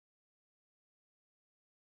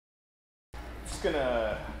just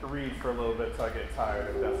gonna read for a little bit till I get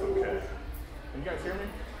tired, if that's okay. Can you guys hear me?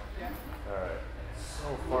 Yeah. All right.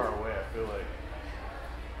 So far away, I feel like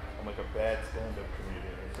I'm like a bad stand-up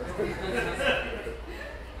comedian.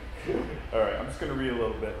 All right, I'm just gonna read a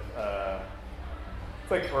little bit.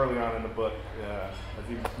 It's like early on in the book, as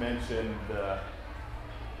he mentioned.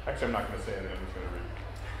 Actually, I'm not gonna say anything. I'm just gonna read.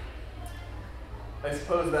 I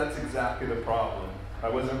suppose that's exactly the problem. I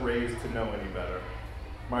wasn't raised to know any better.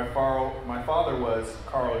 My father was,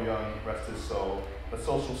 Carl Jung, rest his soul, a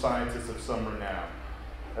social scientist of some renown.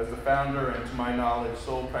 As the founder and, to my knowledge,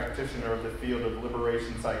 sole practitioner of the field of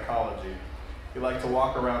liberation psychology, he liked to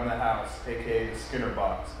walk around the house, aka the Skinner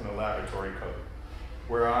box, in a laboratory coat,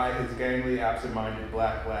 where I, his gangly, absent-minded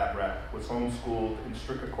black lab rat, was homeschooled in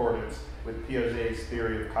strict accordance with Piaget's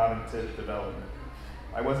theory of cognitive development.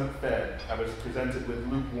 I wasn't fed. I was presented with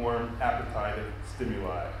lukewarm, appetitive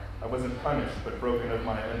stimuli. I wasn't punished, but broken of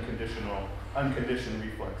my unconditioned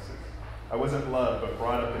reflexes. I wasn't loved, but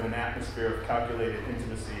brought up in an atmosphere of calculated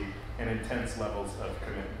intimacy and intense levels of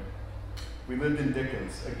commitment. We lived in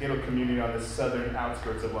Dickens, a ghetto community on the southern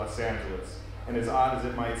outskirts of Los Angeles, and as odd as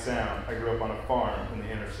it might sound, I grew up on a farm in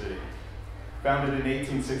the inner city. Founded in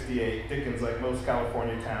 1868, Dickens, like most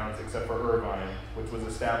California towns except for Irvine, which was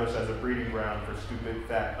established as a breeding ground for stupid,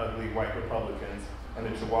 fat, ugly white Republicans and the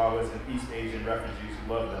Chihuahuas and East Asian refugees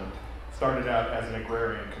who loved them, started out as an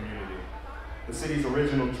agrarian community. The city's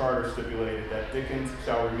original charter stipulated that Dickens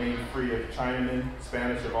shall remain free of Chinamen,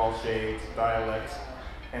 Spanish of all shades, dialects,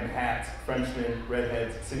 and hats, Frenchmen,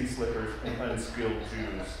 redheads, city slickers, and unskilled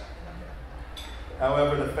Jews.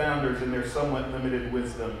 However, the founders, in their somewhat limited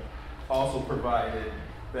wisdom, also provided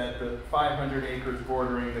that the 500 acres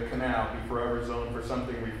bordering the canal be forever zoned for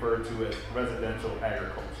something referred to as residential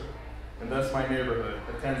agriculture. And thus my neighborhood,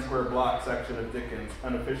 a 10-square block section of Dickens,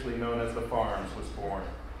 unofficially known as the Farms, was born.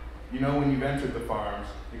 You know when you've entered the Farms,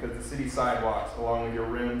 because the city sidewalks, along with your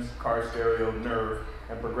rims, car stereo, nerve,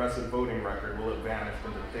 and progressive voting record will have vanished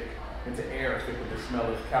into air thick with the smell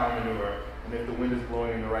of cow manure, and if the wind is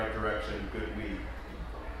blowing in the right direction, good weed.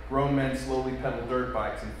 Grown men slowly pedal dirt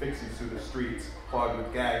bikes and fixies through the streets, clogged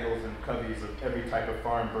with gaggles and coveys of every type of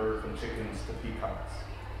farm bird from chickens to peacocks.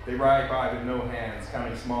 They ride by with no hands,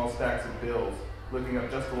 counting small stacks of bills, looking up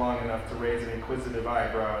just long enough to raise an inquisitive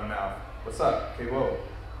eyebrow and mouth. What's up? Okay, whoa.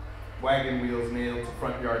 Wagon wheels nailed to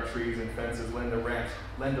front yard trees and fences lend to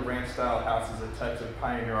ranch-style houses a touch of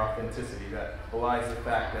pioneer authenticity that belies the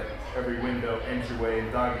fact that every window, entryway,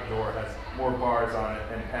 and doggy door has more bars on it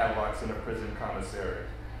and padlocks than a prison commissary.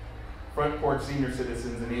 Front porch senior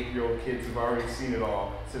citizens and 8-year-old kids who've already seen it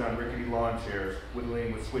all sit on rickety lawn chairs,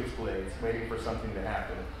 whittling with switchblades, waiting for something to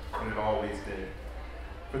happen, and it always did.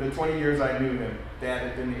 For the 20 years I knew him, Dad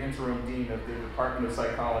had been the interim dean of the Department of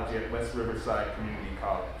Psychology at West Riverside Community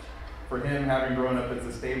College. For him, having grown up as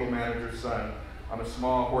the stable manager's son on a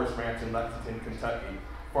small horse ranch in Lexington, Kentucky,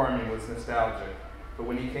 farming was nostalgic. But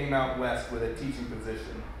when he came out west with a teaching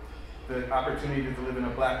position, the opportunity to live in a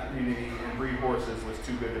black community and breed horses was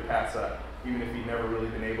too good to pass up, even if he'd never really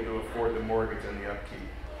been able to afford the mortgage and the upkeep.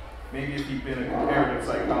 Maybe if he'd been a comparative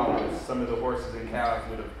psychologist, some of the horses and cows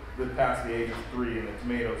would have lived past the age of 3 and the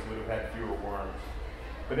tomatoes would have had fewer worms.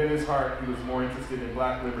 But in his heart, he was more interested in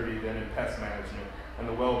black liberty than in pest management and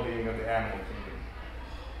the well-being of the animal kingdom.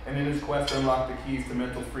 And in his quest to unlock the keys to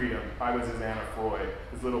mental freedom, I was his Anna Freud,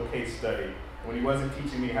 his little case study. When he wasn't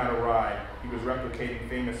teaching me how to ride, he was replicating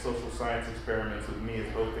famous social science experiments with me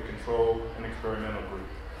as both the control and experimental group.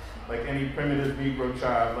 Like any primitive Negro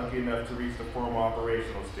child lucky enough to reach the formal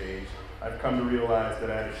operational stage, I've come to realize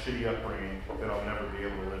that I had a shitty upbringing that I'll never be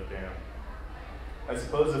able to live down. I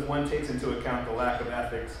suppose if one takes into account the lack of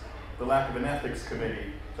an ethics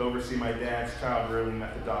committee to oversee my dad's child-rearing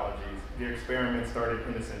methodologies, the experiment started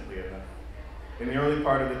innocently enough. In the early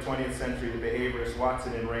part of the 20th century, the behaviorists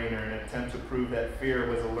Watson and Rayner, in an attempt to prove that fear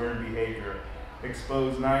was a learned behavior,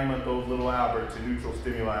 exposed 9-month-old little Albert to neutral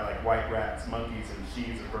stimuli like white rats, monkeys, and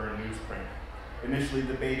sheaves of burned newsprint. Initially,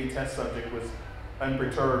 the Beatty test subject was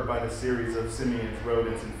unperturbed by the series of simians,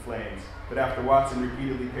 rodents, and flames. But after Watson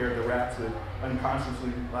repeatedly paired the rats with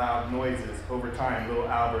unconsciously loud noises, over time, little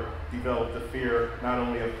Albert developed a fear not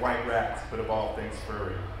only of white rats, but of all things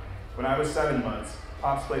furry. When I was 7 months,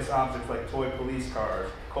 Pops placed objects like toy police cars,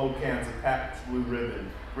 cold cans of Pabst Blue Ribbon,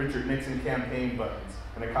 Richard Nixon campaign buttons,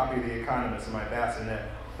 and a copy of The Economist in my bassinet.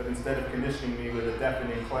 But instead of conditioning me with a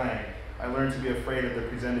deafening clang, I learned to be afraid of the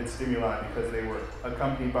presented stimuli because they were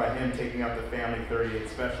accompanied by him taking out the family .38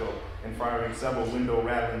 special and firing several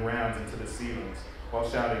window-rattling rounds into the ceilings, while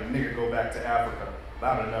shouting, "Nigger, go back to Africa,"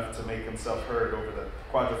 loud enough to make himself heard over the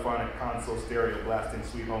quadraphonic console stereo blasting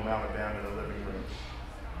Sweet Home Alabama in the living room.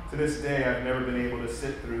 To this day, I've never been able to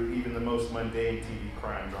sit through even the most mundane TV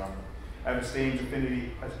crime drama. I have a strange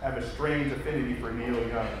affinity for Neil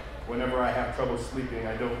Young. Whenever I have trouble sleeping,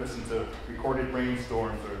 I don't listen to recorded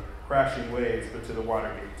rainstorms or crashing waves, but to the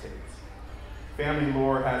Watergate tapes. Family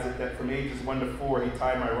lore has it that from ages 1 to 4, he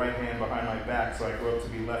tied my right hand behind my back so I grew up to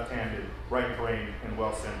be left-handed, right-brained, and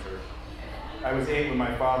well-centered. I was 8 when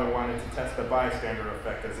my father wanted to test the bystander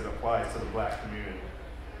effect as it applies to the black community.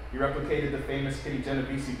 He replicated the famous Kitty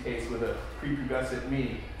Genovese case with a prepubescent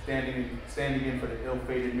me standing in for the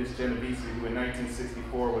ill-fated Miss Genovese, who in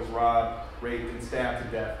 1964 was robbed, raped, and stabbed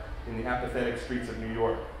to death in the apathetic streets of New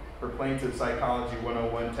York. Her plaintive Psychology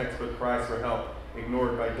 101 textbook cries for help,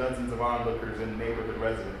 ignored by dozens of onlookers and neighborhood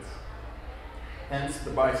residents. Hence the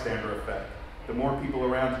bystander effect. The more people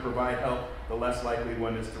around to provide help, the less likely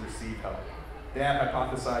one is to receive help. Dad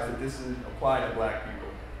hypothesized that this didn't apply to black people,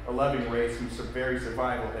 a loving race whose very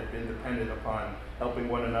survival had been dependent upon helping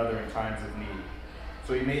one another in times of need.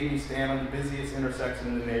 So he made me stand on the busiest intersection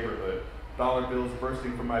in the neighborhood, dollar bills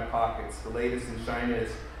bursting from my pockets, the latest and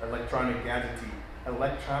shiniest electronic gadgetry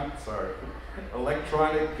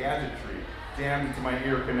jammed into my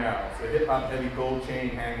ear canals, a hip-hop heavy gold chain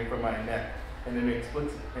hanging from my neck, and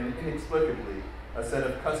inexplicably, a set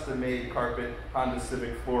of custom-made carpet Honda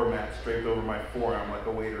Civic floor mats draped over my forearm like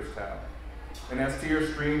a waiter's towel. And as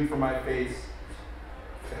tears streamed from my face,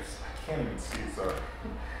 I can't even see, sorry.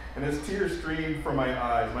 And as tears streamed from my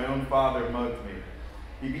eyes, my own father mugged me.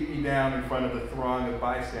 He beat me down in front of the throng of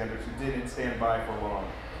bystanders who didn't stand by for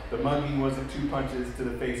long. The mugging wasn't 2 punches to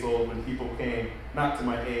the face old when people came, not to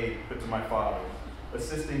my aid, but to my father.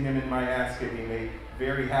 Assisting him in my ass kicking, they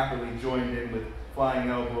very happily joined in with flying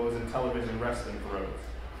elbows and television wrestling throws.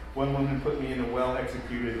 One woman put me in a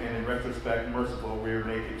well-executed and, in retrospect, merciful rear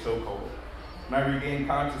naked chokehold. When I regained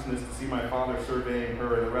consciousness to see my father surveying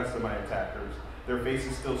her and the rest of my attackers, their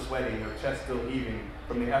faces still sweating, their chests still heaving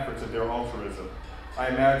from the efforts of their altruism, I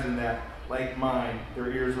imagined that, like mine, their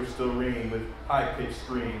ears were still ringing with high-pitched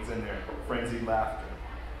screams and their frenzied laughter.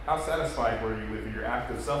 How satisfied were you with your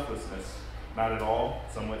act of selflessness? Not at all,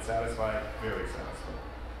 somewhat satisfied, very satisfied.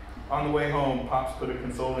 On the way home, Pops put a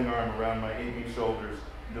consoling arm around my aching shoulders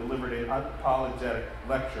and delivered an unapologetic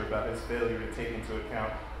lecture about his failure to take into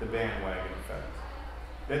account the bandwagon effect.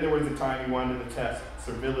 Then there was the time he wanted to test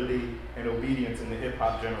servility and obedience in the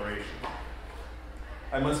hip-hop generation.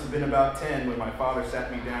 I must have been about 10 when my father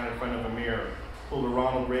sat me down in front of a mirror, pulled a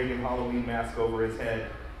Ronald Reagan Halloween mask over his head,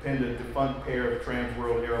 pinned a defunct pair of Trans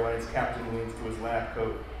World Airlines captain wings to his lab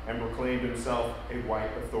coat, and proclaimed himself a white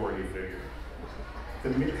authority figure.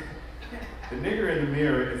 The nigger in the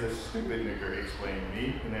mirror is a stupid nigger, he explained to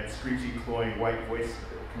me, in that screechy, cloying white voice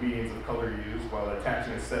comedians of color use while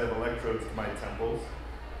attaching a set of electrodes to my temples.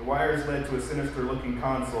 The wires led to a sinister-looking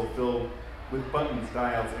console filled with buttons,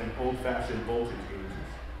 dials, and old-fashioned voltage gauges.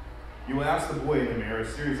 You will ask the boy in the mirror a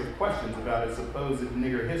series of questions about his supposed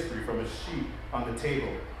nigger history from a sheet on the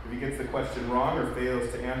table. If he gets the question wrong or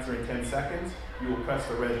fails to answer in 10 seconds, you will press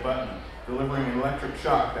the red button, delivering an electric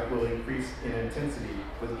shock that will increase in intensity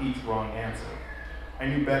with each wrong answer. I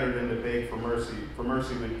knew better than to beg for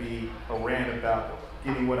mercy would be a rant about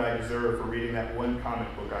getting what I deserve for reading that one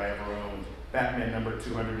comic book I ever owned, Batman number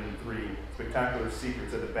 203, Spectacular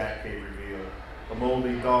Secrets of the Batcave Revealed, a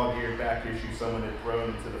moldy, dog-eared back issue someone had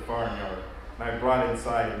thrown into the farmyard, and I brought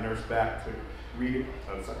inside a nurse back to readability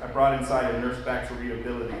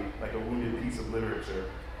like a wounded piece of literature.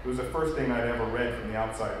 It was the first thing I'd ever read from the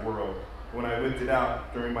outside world. When I whipped it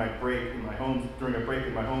out during a break in my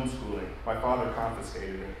homeschooling, my father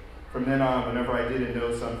confiscated it. From then on, whenever I didn't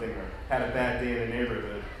know something or had a bad day in the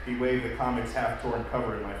neighborhood, he waved the comic's half-torn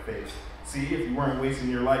cover in my face. See, if you weren't wasting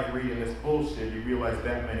your life reading this bullshit, you realize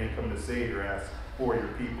Batman ain't come to save your ass for your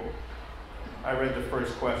people. I read the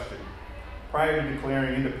first question. Prior to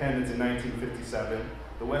declaring independence in 1957,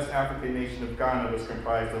 the West African nation of Ghana was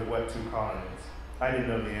comprised of what 2 colonies? I didn't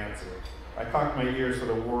know the answer. I cocked my ears for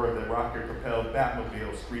the roar of the rocket-propelled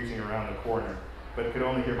Batmobile screeching around the corner, but could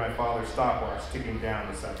only hear my father's stopwatch ticking down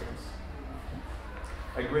the seconds.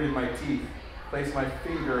 I gritted my teeth, placed my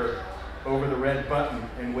finger over the red button,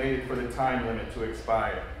 and waited for the time limit to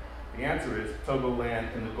expire. The answer is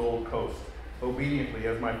Togoland and the Gold Coast. Obediently,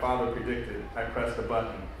 as my father predicted, I pressed the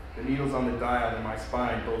button. The needles on the dial and my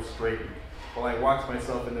spine both straightened, while I watched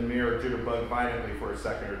myself in the mirror jitterbug violently for a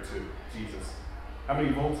second or two. Jesus. How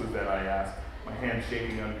many volts is that, I asked, my hand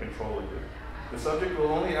shaking uncontrollably. The subject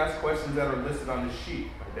will only ask questions that are listed on the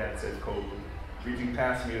sheet, my dad said coldly, reaching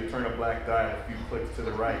past me to turn a black dial a few clicks to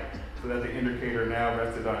the right, so that the indicator now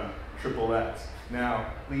rested on XXX. Now,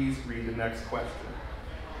 please read the next question.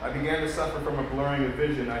 I began to suffer from a blurring of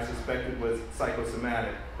vision I suspected was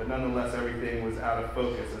psychosomatic, but nonetheless everything was out of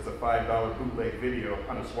focus as a $5 bootleg video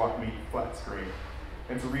on a swap meet flat screen.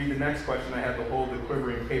 And to read the next question, I had to hold the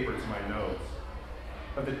quivering paper to my nose.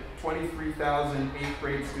 Of the 23,000 eighth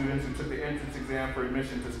grade students who took the entrance exam for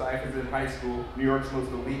admission to Stuyvesant High School, New York's most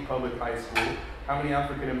elite public high school, how many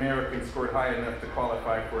African Americans scored high enough to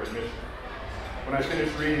qualify for admission? When I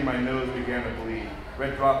finished reading, my nose began to bleed.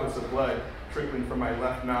 Red droplets of blood trickling from my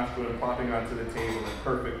left nostril and plopping onto the table in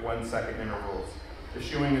perfect 1-second intervals.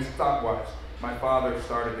 Eschewing his stopwatch, my father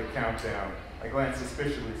started the countdown. I glanced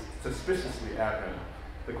suspiciously at him.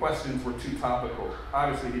 The questions were too topical.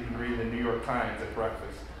 Obviously, he'd been reading the New York Times at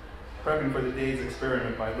breakfast, prepping for the day's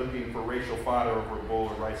experiment by looking for racial fodder over a bowl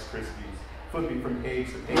of Rice Krispies, flipping from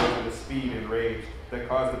page to page with a speed and rage that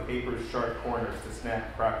caused the paper's sharp corners to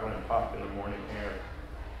snap, crackle, and pop in the morning air.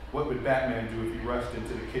 What would Batman do if he rushed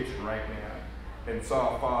into the kitchen right now and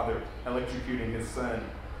saw a father electrocuting his son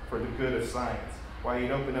for the good of science, while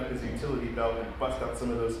he'd open up his utility belt and bust out some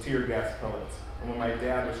of those tear gas pellets? And when my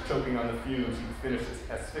dad was choking on the fumes, he'd finish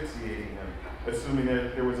asphyxiating him, assuming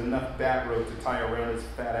that there was enough bat rope to tie around his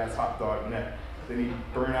fat-ass hot dog neck. Then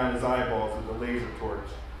he'd burn out his eyeballs with a laser torch,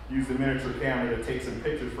 use the miniature camera to take some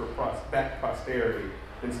pictures for posterity,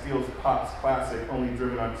 then steals Pop's classic, only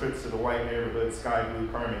driven on trips to the white neighborhood sky blue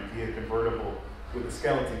Carmen Dia convertible with the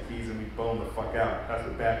skeleton keys, and we'd bone the fuck out. That's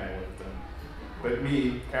what Batman would have done. But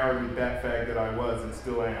me, cowardly bat fag that I was and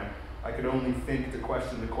still am, I could only think to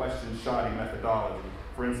question the question's shoddy methodology.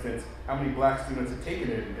 For instance, how many black students had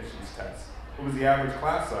taken an admissions test? What was the average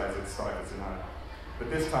class size at Stuyvesant High?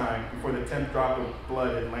 But this time, before the 10th drop of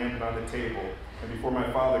blood had landed on the table, and before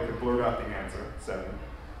my father could blurt out the answer, 7,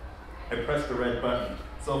 I pressed the red button,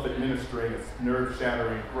 self-administering a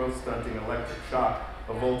nerve-shattering, growth-stunting electric shock,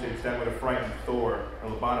 a voltage that would have frightened Thor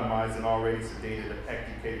and lobotomized an already sedated,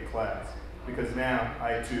 educated class. Because now,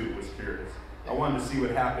 I too was curious. I wanted to see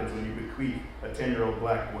what happens when you bequeath a 10-year-old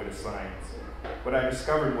black boy to science. What I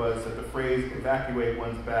discovered was that the phrase evacuate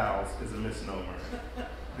one's bowels is a misnomer.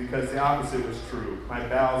 Because the opposite was true. My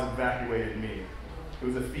bowels evacuated me. It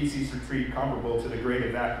was a feces retreat comparable to the great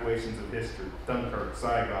evacuations of history, Dunkirk,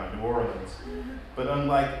 Saigon, New Orleans. But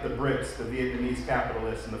unlike the Brits, the Vietnamese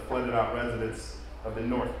capitalists, and the flooded out residents of the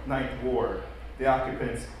Ninth Ward, the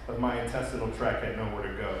occupants of my intestinal tract had nowhere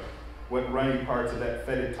to go. What runny parts of that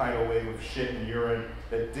fetid tidal wave of shit and urine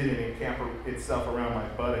that didn't encamp itself around my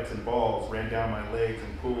buttocks and balls ran down my legs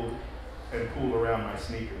and pooled around my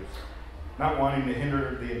sneakers. Not wanting to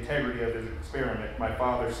hinder the integrity of his experiment, my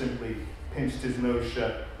father simply pinched his nose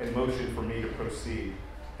shut and motioned for me to proceed.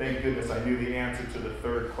 Thank goodness I knew the answer to the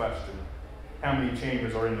third question. How many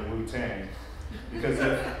chambers are in the Wu-Tang? Because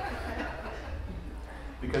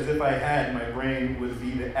if I had, my brain would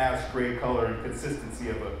be the ash gray color and consistency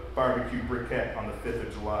of a barbecue briquette on the 5th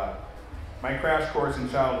of July. My crash course in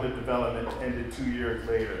childhood development ended 2 years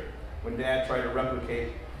later, when Dad tried to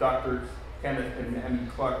replicate Drs. Kenneth and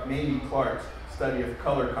Mamie Clark's study of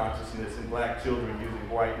color consciousness in black children using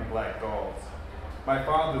white and black dolls. My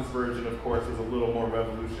father's version, of course, was a little more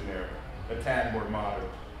revolutionary, a tad more modern.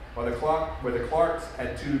 While the Clarks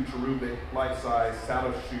had 2 cherubic, life-size,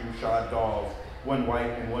 saddle shoe shod dolls, one white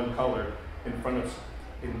and one colored,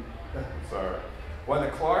 While the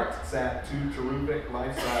Clarks sat 2 cherubic,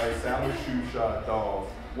 life-size, saddle shoe shod dolls,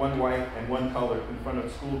 one white and one colored, in front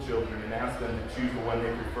of school children and asked them to choose the one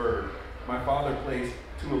they preferred, my father placed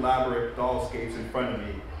 2 elaborate doll skates in front of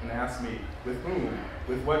me and asked me, with whom,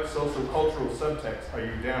 with what social-cultural subtext are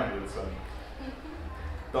you down with, son?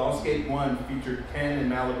 Doll skate 1 featured Ken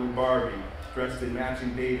and Malibu Barbie, dressed in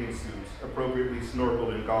matching bathing suits, appropriately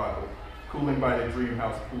snorkeled and goggled, cooling by the Dream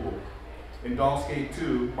House pool. In Doll Skate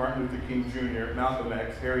 2, Martin Luther King Jr., Malcolm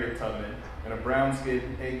X, Harriet Tubman, and a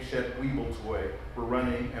brown-skinned egg-shaped Weeble toy were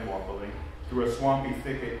running and wobbling through a swampy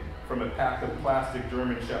thicket from a pack of plastic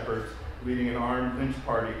German shepherds, leading an armed lynch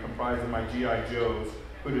party comprised of my G.I. Joes,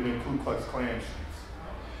 hooded in Ku Klux Klan shoes.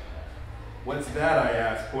 What's that, I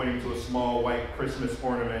asked, pointing to a small white Christmas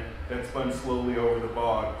ornament that spun slowly over the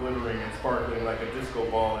bog, glittering and sparkling like a disco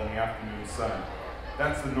ball in the afternoon sun.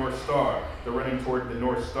 That's the North Star. They're running toward the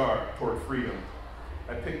North Star, toward freedom.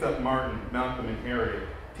 I picked up Martin, Malcolm, and Harriet,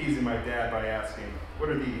 teasing my dad by asking, what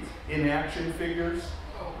are these, in-action figures?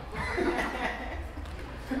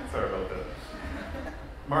 Sorry about that.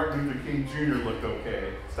 Martin Luther King Jr. looked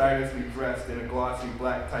okay, stylishly dressed in a glossy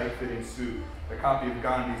black tight-fitting suit, a copy of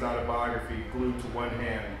Gandhi's autobiography glued to one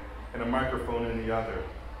hand, and a microphone in the other.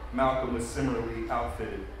 Malcolm was similarly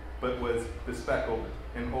outfitted, but was bespectacled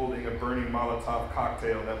and holding a burning Molotov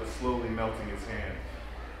cocktail that was slowly melting his hand.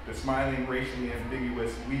 The smiling, racially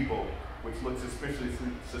ambiguous Weeble which looked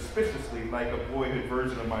suspiciously like a boyhood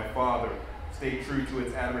version of my father, stayed true to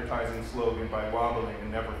its advertising slogan by wobbling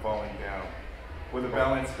and never falling down. Whether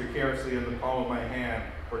balanced precariously in the palm of my hand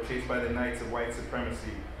or chased by the knights of white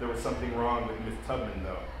supremacy, there was something wrong with Miss Tubman,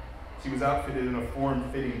 though. She was outfitted in a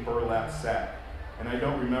form-fitting burlap sack, and I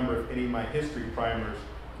don't remember if any of my history primers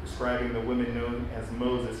describing the women known as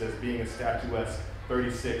Moses as being a statuesque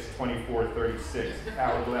 36, 24, 36,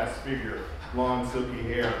 hourglass figure, long silky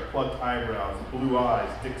hair, plucked eyebrows, blue eyes,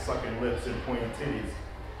 dick-sucking lips, and pointed titties.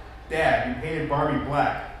 Dad, you painted Barbie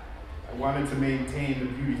black. I wanted to maintain the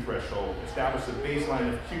beauty threshold, establish a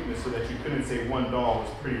baseline of cuteness so that you couldn't say one doll was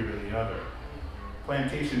prettier than the other.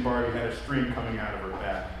 Plantation Barbie had a string coming out of her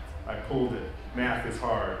back. I pulled it. Math is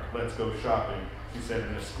hard. Let's go shopping, she said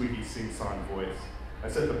in a squeaky sing-song voice. I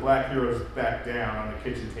set the black heroes back down on the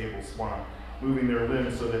kitchen table swamp, moving their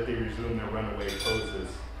limbs so that they resumed their runaway poses.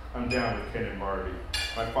 I'm down with Ken and Barbie.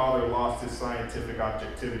 My father lost his scientific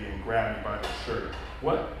objectivity and grabbed me by the shirt.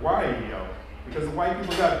 What? Why? He yelled. Because the white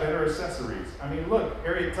people got better accessories. I mean, look,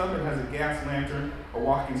 Harriet Tubman has a gas lantern, a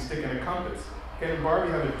walking stick, and a compass. Ken and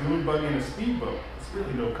Barbie have a dune buggy and a speedboat. It's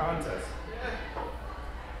really no contest.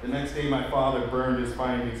 The next day, my father burned his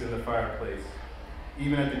findings in the fireplace.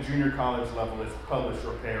 Even at the junior college level, it's publish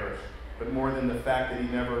or perish. But more than the fact that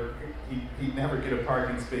he'd never get a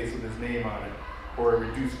parking space with his name on it, or a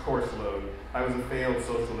reduced course load, I was a failed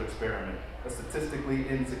social experiment, a statistically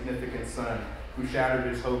insignificant son who shattered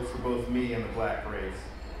his hopes for both me and the black race.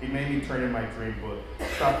 He made me turn in my dream book,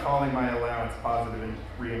 stopped calling my allowance positive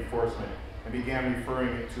reinforcement, and began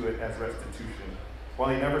referring to it as restitution. While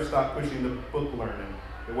he never stopped pushing the book learning,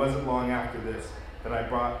 it wasn't long after this that I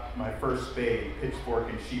brought my first spade, pitchfork,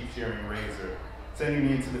 and sheep-shearing razor, sending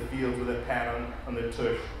me into the fields with a pat on the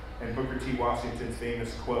tush and Booker T. Washington's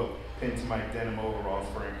famous quote pinned to my denim overalls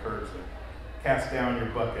for encouragement. Cast down your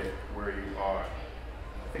bucket where you are. I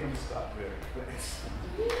think I'm gonna stop there. Thanks.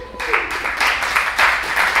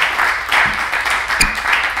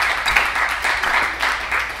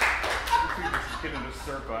 Get in a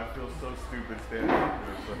circle. I feel so stupid standing up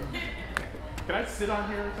here. Can I sit on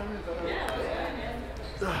here or something? Is that all right?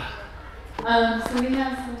 Yeah. So we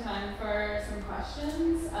have some time for some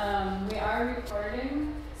questions. We are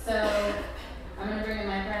recording, so I'm going to bring a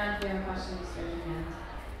mic around. If you have a question, just raise your hand.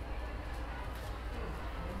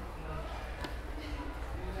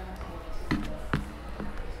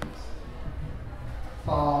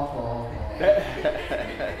 Fall.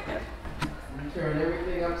 Turn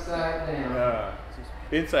everything upside down.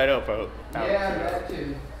 Inside out, out. Yeah, that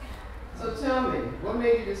too. So tell me, what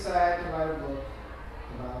made you decide to write a book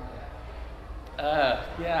about that?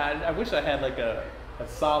 Yeah, I wish I had like a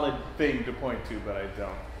solid thing to point to, but I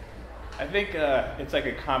don't. I think it's like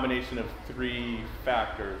a combination of three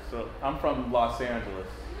factors. So I'm from Los Angeles.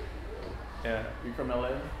 Yeah, you from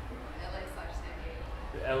LA?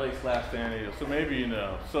 LA/San Diego. So maybe you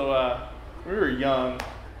know. So when we were young,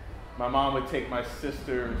 my mom would take my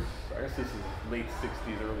sisters, I guess this is late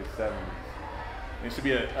 60s, early 70s. There used to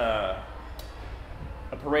be a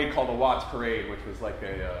parade called the Watts Parade, which was like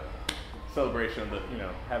a celebration of the,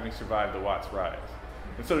 having survived the Watts riots.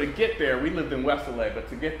 And so to get there, we lived in West LA, but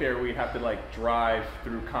to get there, we'd have to like drive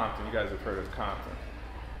through Compton. You guys have heard of Compton.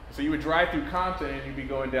 So you would drive through Compton and you'd be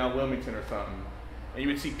going down Wilmington or something, and you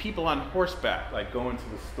would see people on horseback, like going to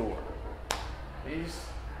the store. And you just,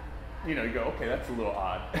 you go, okay, that's a little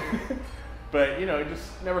odd. But,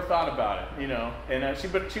 just never thought about it, And she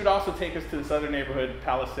would also take us to this other neighborhood,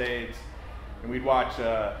 Palisades, and we'd watch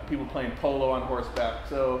people playing polo on horseback.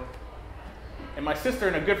 So, and my sister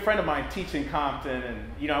and a good friend of mine teach in Compton,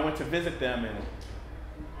 and, I went to visit them, and,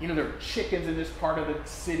 there are chickens in this part of the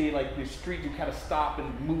city, like the street, you kind of stop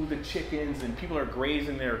and move the chickens, and people are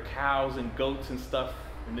grazing their cows and goats and stuff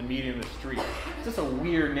in the median of the street. It's just a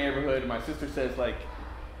weird neighborhood. And my sister says, like,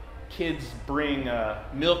 kids bring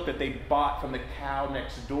milk that they bought from the cow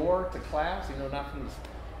next door to class, not from the,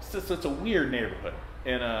 so it's a weird neighborhood.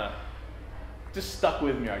 And just stuck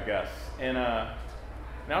with me, I guess. And I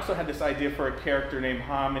also had this idea for a character named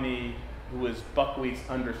Hominy, who was Buckwheat's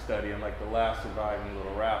understudy and like the last surviving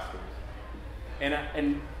Little Rascals.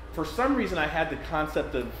 And for some reason I had the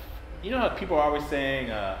concept of, how people are always saying,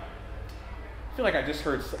 I feel like I just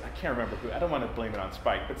heard, I can't remember who, I don't want to blame it on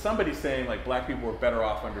Spike, but somebody saying like black people were better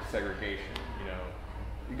off under segregation,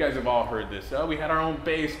 You guys have all heard this. Oh, we had our own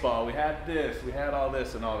baseball, we had this, we had all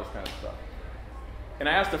this and all this kind of stuff. And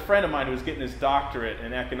I asked a friend of mine who was getting his doctorate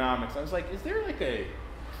in economics, I was like, is there like a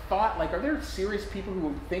thought, like, are there serious people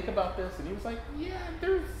who think about this? And he was like, yeah,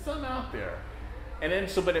 there's some out there. And then,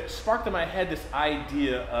 but it sparked in my head this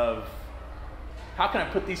idea of how can I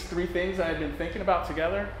put these three things that I've been thinking about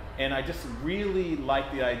together? And I just really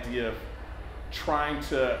like the idea of trying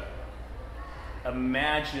to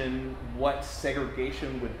imagine what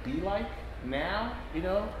segregation would be like now, you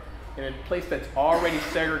know, in a place that's already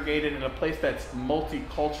segregated, in a place that's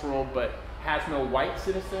multicultural but has no white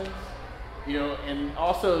citizens, you know. And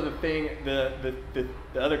also the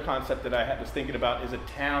other concept that I was thinking about is a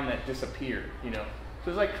town that disappeared, you know.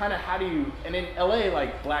 So it's like kind of how do you, and in LA,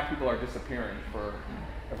 like black people are disappearing for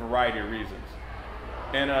a variety of reasons.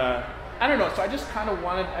 And I don't know, so I just kind of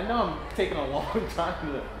wanted, I know I'm taking a long time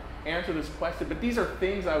to answer this question, but these are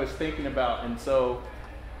things I was thinking about, and so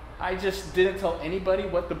I just didn't tell anybody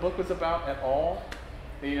what the book was about at all,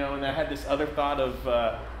 you know. And I had this other thought of,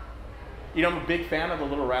 you know, I'm a big fan of the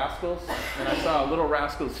Little Rascals, and I saw a Little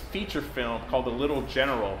Rascals feature film called The Little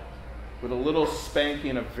General with a little Spanky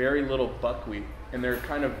and a very little Buckwheat, and they're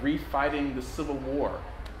kind of refighting the Civil War.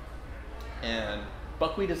 And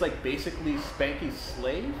Buckwheat is like basically Spanky's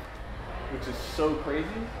slave, which is so crazy.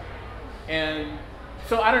 And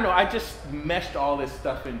so I don't know, I just meshed all this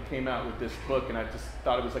stuff and came out with this book, and I just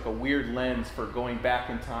thought it was like a weird lens for going back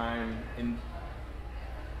in time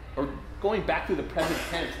or going back through the present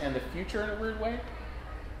tense and the future in a weird way,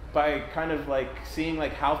 by kind of like seeing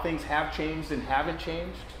like how things have changed and haven't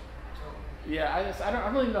changed. Yeah, I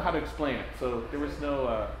don't really know how to explain it. So there was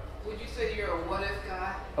no. Would you say you're a what if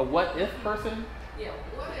guy? A what if person? Yeah.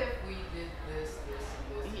 What if we did this,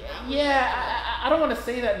 and this? Yeah, I don't want to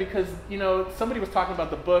say that because, you know, somebody was talking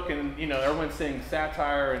about the book, and, you know, everyone's saying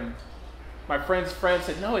satire, and my friend's friend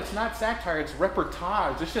said, no, it's not satire, it's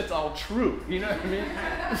reportage. This shit's all true. You know what I mean?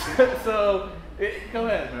 So go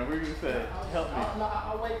ahead, man. What were you going to help me?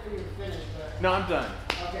 I'll wait for you to finish. But no, I'm done.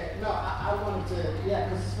 Okay. No, I wanted to,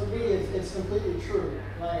 because for me, it's completely true.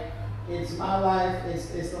 Like, it's my life.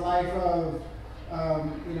 It's the life of,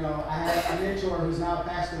 you know, I had a mentor who's now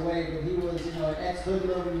passed away, but he was, you know, an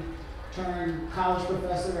ex-hoodlum turned college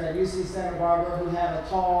professor at UC Santa Barbara who had a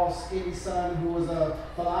tall, skinny son who was a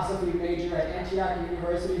philosophy major at Antioch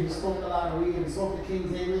University who smoked a lot of weed and spoke the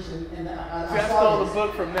King's English. And I stole the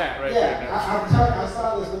book from that, right? Yeah, I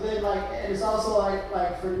saw this, but then and it's also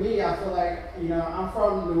like for me, I feel like, you know, I'm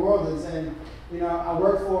from New Orleans, and, you know, I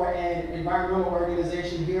work for an environmental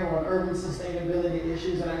organization here on urban sustainability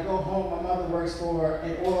issues, and I go home, my mother works for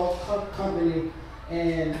an oil company.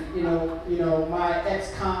 And you know, my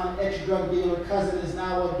ex-drug dealer cousin is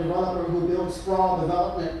now a developer who builds sprawl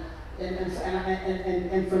development.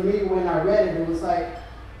 And for me, when I read it, it was like,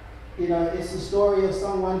 you know, it's the story of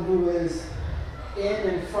someone who is in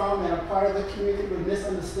and from and a part of the community but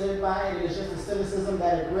misunderstood by it. And it's just the cynicism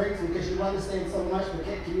that it brings because you understand so much but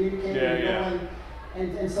can't communicate.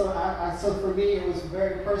 And so so for me, it was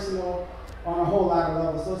very personal on a whole lot of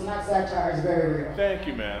levels. So it's not satire; it's very real. Thank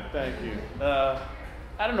you, man. Thank you.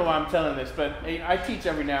 I don't know why I'm telling this, but I teach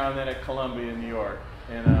every now and then at Columbia in New York,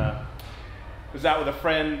 and was out with a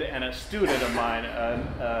friend and a student of mine,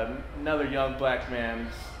 another young black man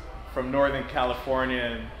from Northern California,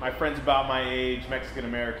 and my friend's about my age, Mexican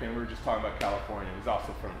American. We were just talking about California. He's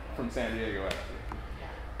also from San Diego, actually.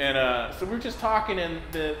 And so we were just talking, and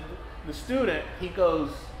the student, he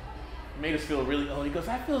goes, made us feel really old. He goes,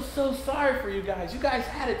 I feel so sorry for you guys. You guys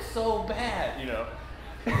had it so bad, you know.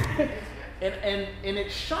 And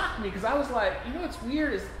it shocked me because I was like, you know what's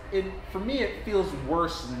weird is, for me it feels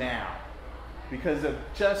worse now because of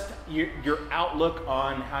just your outlook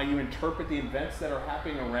on how you interpret the events that are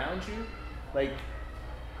happening around you. Like,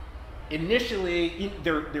 initially,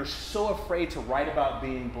 they're so afraid to write about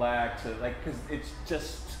being black, because it's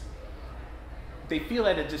just, they feel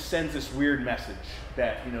that it just sends this weird message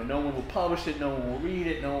that, you know, no one will publish it, no one will read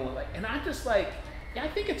it, no one will and I'm just like, yeah, I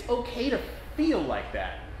think it's okay to feel like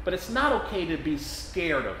that. But it's not okay to be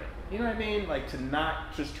scared of it. You know what I mean? Like, to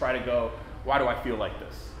not just try to go, why do I feel like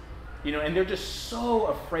this? You know, and they're just so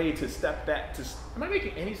afraid to step back. Am I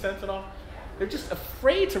making any sense at all? They're just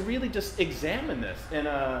afraid to really just examine this. And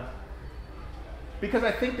because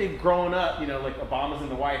I think they've grown up, you know, like Obama's in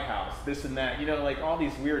the White House, this and that, you know, like all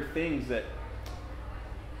these weird things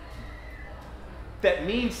that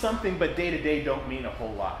mean something, but day to day don't mean a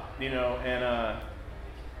whole lot, you know, and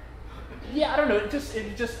yeah, I don't know. It just,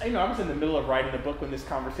 you know, I was in the middle of writing the book when this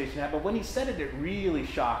conversation happened. But when he said it, it really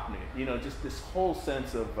shocked me. You know, just this whole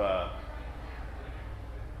sense of.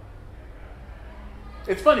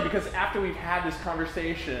 It's funny because after we've had this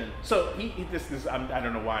conversation, so I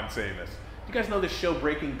don't know why I'm saying this. You guys know this show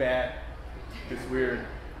Breaking Bad? It's weird.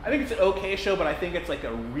 I think it's an okay show, but I think it's like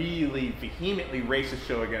a really vehemently racist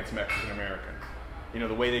show against Mexican Americans. You know,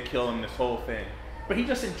 the way they kill them, this whole thing. But he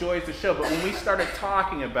just enjoys the show. But when we started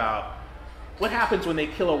talking about what happens when they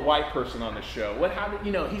kill a white person on the show? What happened?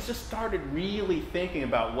 You know, he's just started really thinking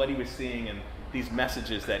about what he was seeing and these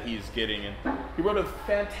messages that he's getting. And he wrote a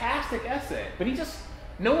fantastic essay, but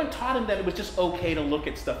no one taught him that it was just okay to look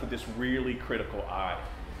at stuff with this really critical eye.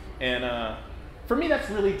 And for me, that's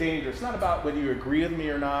really dangerous. It's not about whether you agree with me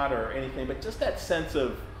or not or anything, but just that sense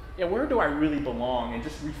of, where do I really belong? And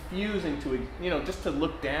just refusing to, just to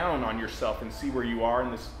look down on yourself and see where you are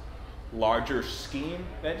in this larger scheme.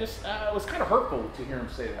 That just it was kind of hurtful to hear him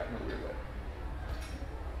say that in a weird way.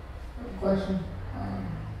 Question.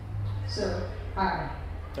 Hi.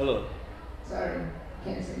 Hello. Sorry,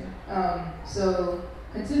 can't see. So,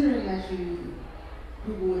 considering that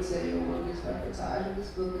people would say your work is reportage, or this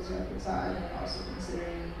book is reportage, and also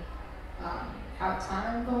considering how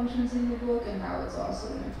time functions in the book and how it's also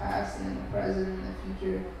in the past and in the present and the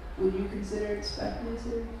future, would you consider it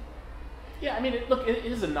speculative? Yeah, I mean, it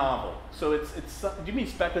is a novel. So it's. Do you mean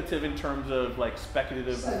speculative in terms of like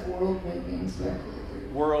speculative? It's like world making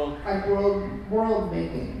speculative. Like world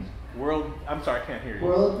making. I'm sorry, I can't hear you.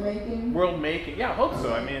 World making? World making. Yeah, I hope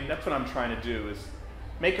so. I mean, that's what I'm trying to do, is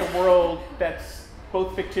make a world that's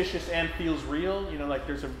both fictitious and feels real. Like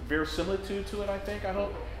there's a verisimilitude to it, I think, I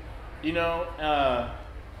hope.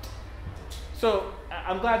 So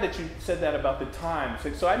I'm glad that you said that about the time.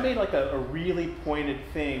 So I made like a really pointed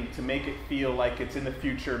thing to make it feel like it's in the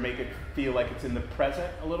future, make it feel like it's in the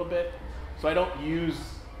present a little bit. So I don't use,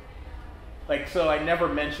 so I never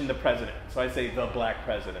mention the president. So I say the black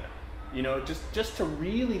president. Just to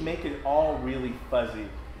really make it all really fuzzy.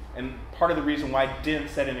 And part of the reason why I didn't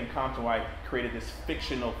set it in Compton, why I created this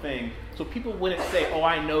fictional thing, so people wouldn't say, oh,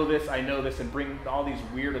 I know this, and bring all these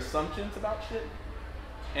weird assumptions about shit.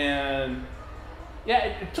 And yeah,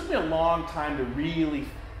 it took me a long time to really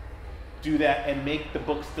do that and make the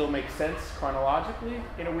book still make sense chronologically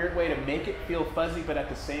in a weird way, to make it feel fuzzy but at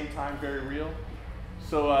the same time very real.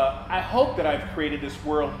 So I hope that I've created this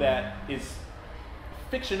world that is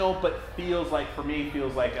fictional but feels like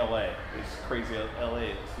LA, as crazy as LA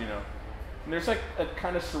is, And there's like a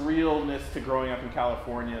kind of surrealness to growing up in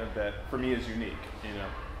California that for me is unique,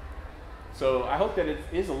 So I hope that it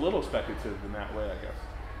is a little speculative in that way, I guess.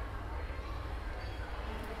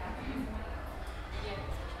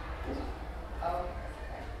 Oh,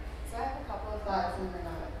 okay. So I have a couple of thoughts and then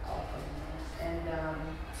I'll and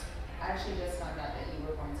I actually just found out that you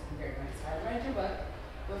were going to compare them. So I read your book,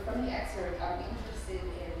 but from the excerpt, I'm interested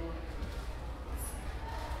in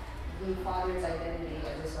the father's identity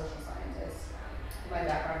as a social scientist. My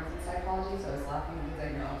background is in psychology, so I was laughing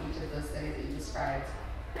because I know each of those studies that you described.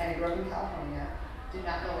 And I grew up in California, did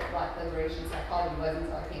not know what Black liberation psychology was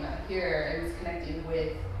until I came out here and was connected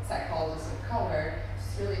with psychologists of color.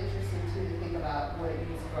 It's really interesting too to think about what it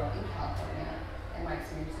means to grow up in California and my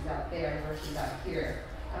experiences out there versus out here.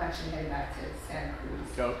 I'm actually heading back to Santa Cruz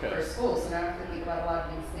for school, so now I have to think about a lot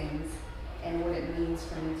of these things and what it means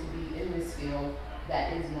for me to be in this field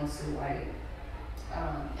that is mostly white.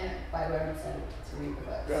 And by the way, I'm excited to read the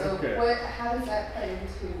book. So how does that play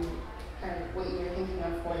into kind of what you're thinking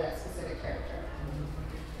of for that specific character?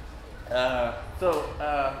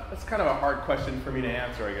 That's kind of a hard question for me to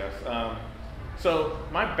answer, I guess. So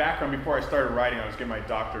my background before I started writing, I was getting my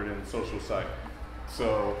doctorate in social psych.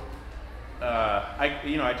 So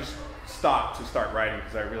I just stopped to start writing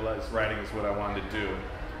because I realized writing is what I wanted to do.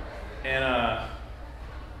 And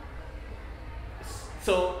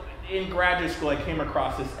so in graduate school, I came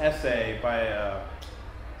across this essay by a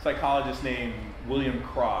psychologist named William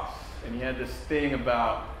Cross, and he had this thing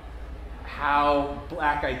about how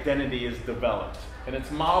Black identity is developed. And it's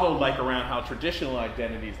modeled like around how traditional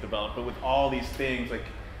identity is developed, but with all these things, like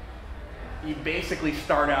you basically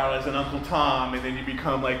start out as an Uncle Tom and then you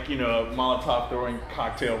become like, a Molotov throwing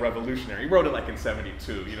cocktail revolutionary. He wrote it like in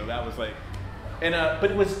 72, that was like, and but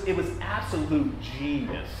it was absolute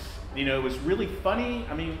genius. It was really funny.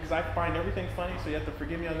 I mean, because I find everything funny, so you have to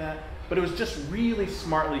forgive me on that. But it was just really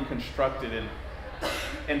smartly constructed.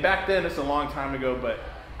 And back then, it's a long time ago, but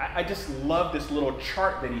I just loved this little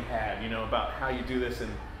chart that he had, about how you do this.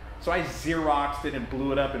 And so I Xeroxed it and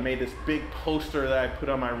blew it up and made this big poster that I put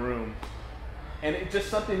on my room. And it's just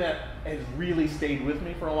something that has really stayed with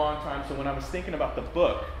me for a long time. So when I was thinking about the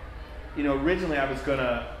book, originally I was going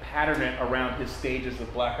to pattern it around his stages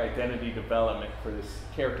of Black identity development for this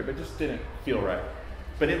character, but it just didn't feel right.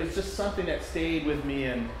 But it was just something that stayed with me,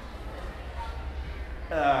 and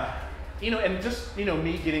and just,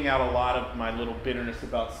 me getting out a lot of my little bitterness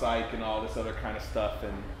about psych and all this other kind of stuff,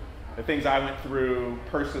 and the things I went through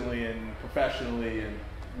personally and professionally, and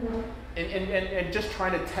and just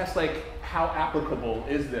trying to test like how applicable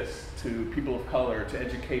is this to people of color, to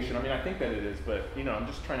education. I mean, I think that it is, but you know, I'm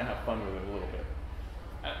just trying to have fun with it a little bit.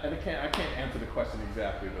 I can't answer the question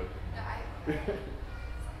exactly, but this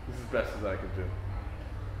is as best as I can do.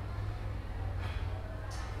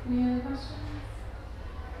 Any other questions?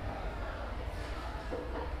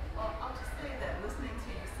 Well, I'll just say that listening to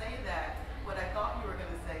you say that, what I thought you were going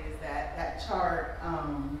to say is that that chart,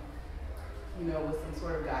 you know, was some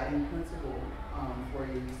sort of guiding principle for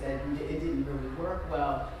you. You said it didn't really work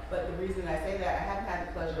well, but the reason I say that, I haven't had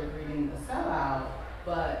the pleasure of reading The Sellout,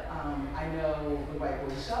 but I know The White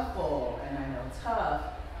Boy Shuffle and I know Tough,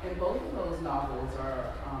 and both of those novels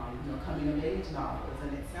are you know, coming-of-age novels,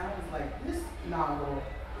 and it sounds like this novel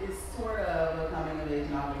is sort of a coming-of-age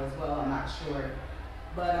novel as well. I'm not sure.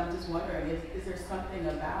 But I'm just wondering, is there something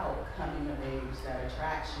about coming of age that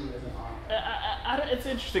attracts you as an author? It's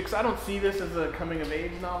interesting because I don't see this as a coming of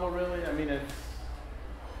age novel, really. I mean,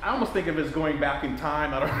 I almost think of it as going back in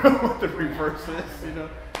time. I don't know what the reverse is, you know.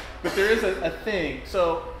 But there is a thing.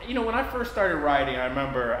 So, you know, when I first started writing, I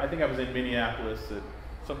remember, I think I was in Minneapolis,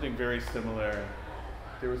 something very similar.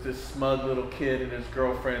 There was this smug little kid and his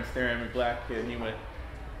girlfriend staring at me, black kid, and he went,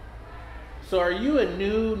 "So are you a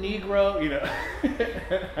new Negro?" You know,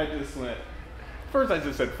 I just went, first I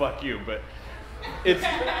just said, "Fuck you," but it's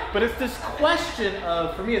this question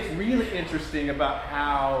of, for me, it's really interesting about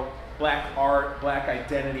how black art, black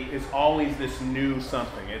identity is always this new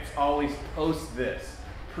something. It's always post this,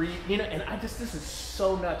 you know, and this is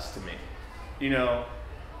so nuts to me, you know,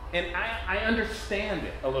 and I understand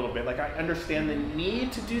it a little bit. Like, I understand the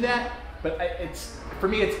need to do that, but for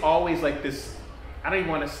me, it's always like this. I don't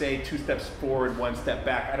even want to say 2 steps forward, 1 step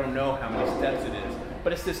back. I don't know how many steps it is.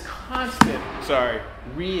 But it's this constant,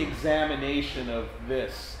 re-examination of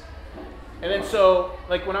this. And then so,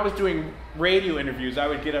 like when I was doing radio interviews, I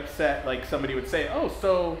would get upset, like somebody would say, "Oh,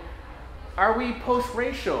 so are we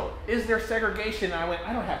post-racial? Is there segregation?" And I went,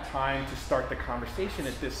 I don't have time to start the conversation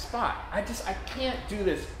at this spot. I can't do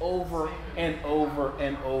this over and over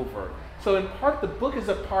and over. So in part, the book is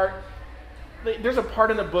there's a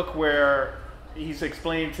part in the book where he's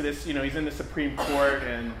explaining to this, you know, he's in the Supreme Court,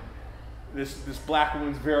 and this black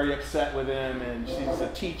woman's very upset with him, and she's a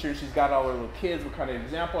teacher, she's got all her little kids. What kind of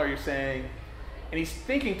example are you saying? And he's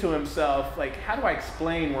thinking to himself, like, how do I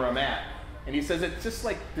explain where I'm at? And he says, it's just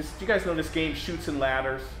like this. Do you guys know this game, Chutes and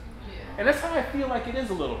Ladders? Yeah. And that's how I feel like it is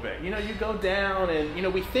a little bit. You know, you go down, and you know,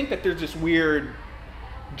 we think that there's this weird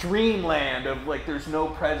dreamland of like there's no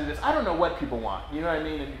prejudice. I don't know what people want. You know what I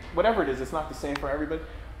mean? And whatever it is, it's not the same for everybody.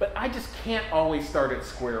 But I just can't always start at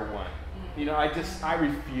square one. You know, I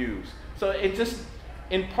refuse. So it just,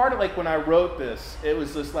 in part of like when I wrote this, it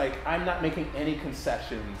was just like, I'm not making any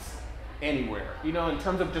concessions anywhere. You know, in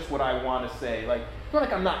terms of just what I want to say. Like, it's not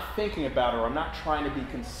like I'm not thinking about it or I'm not trying to be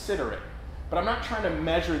considerate. But I'm not trying to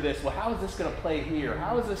measure this. Well, how is this going to play here?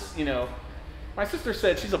 How is this, you know? My sister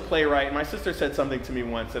said, she's a playwright, and my sister said something to me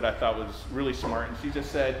once that I thought was really smart. And she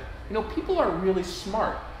just said, you know, people are really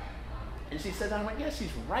smart. And she said, I'm like, yeah,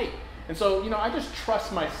 she's right. And so, you know, I just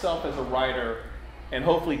trust myself as a writer and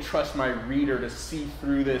hopefully trust my reader to see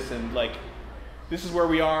through this and like, this is where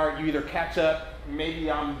we are. You either catch up, maybe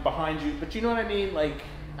I'm behind you, but you know what I mean? Like,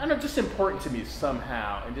 I don't know, just important to me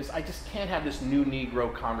somehow. And I just can't have this new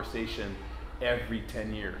Negro conversation every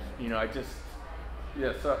 10 years. You know, yes.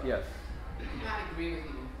 I agree with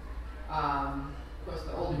you. Of course,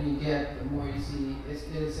 the older you get, the more you see, it's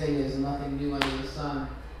to say there's nothing new under the sun.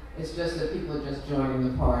 It's just that people are just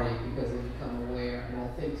joining the party because they become aware. And I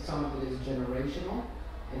think some of it is generational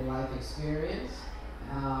in life experience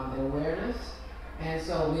and awareness. And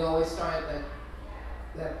so we always start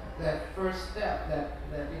that first step,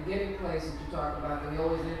 that beginning place that you talk about, that we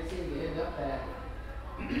always seem to end up at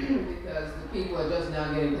because the people are just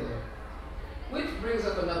now getting to there. Which brings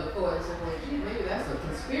up another thought. I said, well, gee, maybe that's a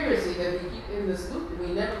conspiracy that we keep in this loop and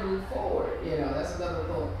we never move forward. You know, that's another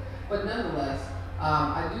thought. But nonetheless,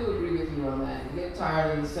 I do agree with you on that. You get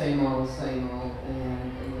tired of the same old,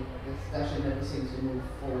 and the discussion never seems to move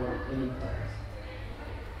forward any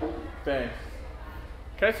place. Thanks.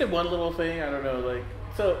 Can I say one little thing? I don't know, like,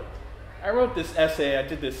 so I wrote this essay, I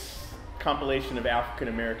did this compilation of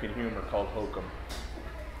African-American humor called Hokum.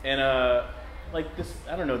 And like this,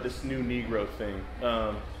 I don't know, this new Negro thing.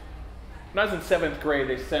 When I was in 7th grade,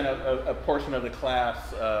 they sent a portion of the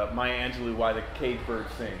class, Maya Angelou, Why the Cage Bird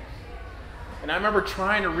Sings. And I remember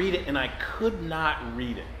trying to read it, and I could not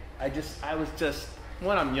read it. I was just,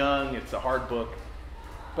 when I'm young, it's a hard book.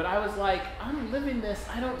 But I was like, I'm living this,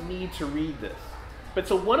 I don't need to read this. But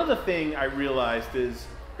so one of the things I realized is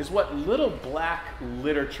is what little black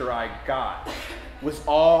literature I got was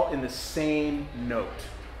all in the same note.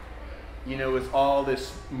 You know, it was all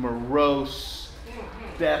this morose,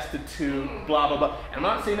 destitute, blah, blah, blah. And I'm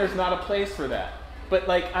not saying there's not a place for that. But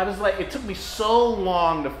like, I was like, it took me so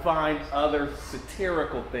long to find other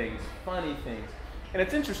satirical things, funny things. And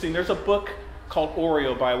it's interesting, there's a book called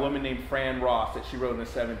Oreo by a woman named Fran Ross that she wrote in the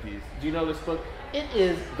 70s. Do you know this book? It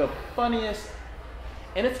is the funniest,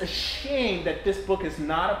 and it's a shame that this book is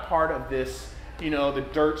not a part of this, you know, the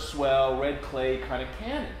dirt swell, red clay kind of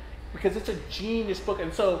canon, because it's a genius book.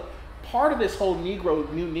 And so part of this whole new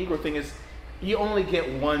Negro thing is you only get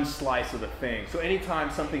one slice of the thing. So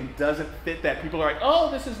anytime something doesn't fit that, people are like, oh,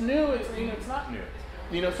 this is new. It's, you know, it's not new.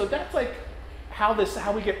 You know, so that's like how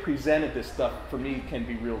we get presented this stuff, for me, can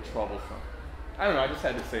be real troublesome. I don't know, I just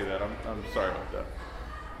had to say that. I'm sorry about that.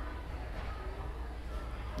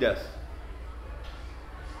 Yes?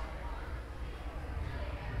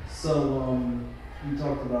 So, you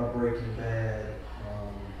talked about Breaking Bad.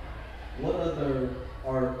 What other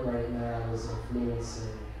art right now is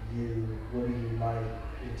influencing you? What do you like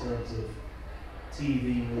in terms of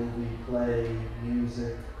TV, movie, play,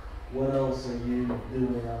 music? What else are you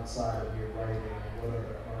doing outside of your writing? And what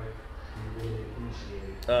other art do you really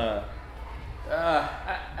appreciate?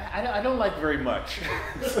 I don't like very much.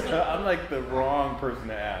 I'm like the wrong person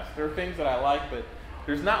to ask. There are things that I like, but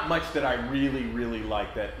there's not much that I really, really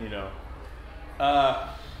like that, you know.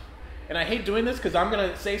 And I hate doing this because I'm going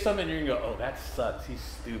to say something and you're going to go, oh, that sucks, he's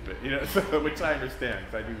stupid, you know, so, which I understand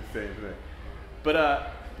because I do the same thing.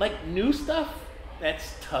 But like new stuff,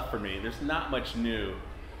 that's tough for me. There's not much new.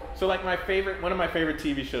 So like one of my favorite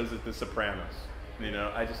TV shows is The Sopranos. You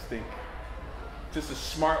know, I just think just a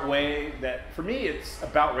smart way that, for me, it's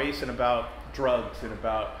about race and about drugs and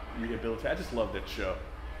about rehabilitation. I just love that show.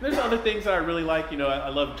 There's other things that I really like. You know, I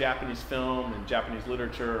love Japanese film and Japanese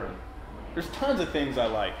literature, and there's tons of things I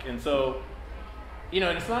like. And so, you know,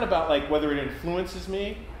 and it's not about like whether it influences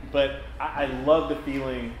me, but I love the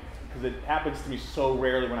feeling, because it happens to me so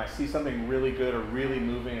rarely when I see something really good or really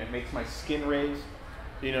moving. It makes my skin raise,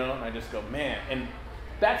 you know, and I just go, man. And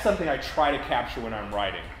that's something I try to capture when I'm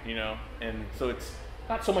writing, you know. And so it's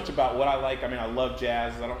not so much about what I like. I mean, I love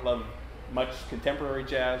jazz. I don't love much contemporary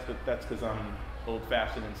jazz, but that's because I'm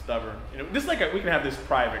old-fashioned and stubborn. You know, just like we can have this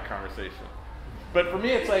private conversation. But for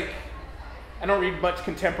me, it's like I don't read much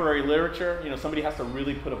contemporary literature. You know, somebody has to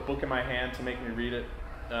really put a book in my hand to make me read it.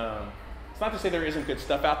 It's not to say there isn't good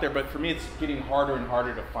stuff out there, but for me, it's getting harder and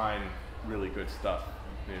harder to find really good stuff.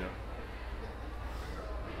 You know.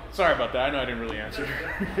 Sorry about that. I know I didn't really answer your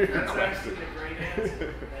question. That's actually a great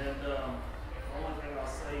answer. And the only thing I'll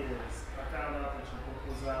say is I found out that your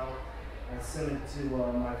book was out. I sent it to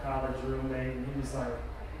my college roommate, and he was like,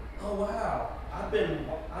 "Oh wow, I've been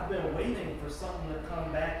waiting for something to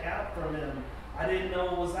come back out from him. I didn't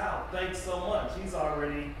know it was out. Thanks so much." He's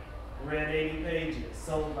already read 80 pages.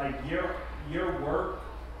 So like your work,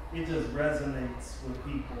 it just resonates with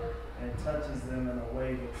people and touches them in a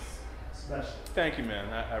way that's special. Thank you, man.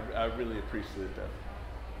 I really appreciate that.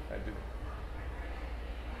 I do.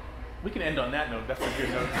 We can end on that note. That's a good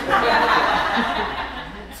note.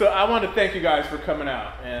 So I want to thank you guys for coming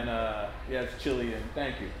out. And yeah, it's chilly, and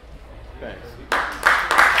thank you. Thanks.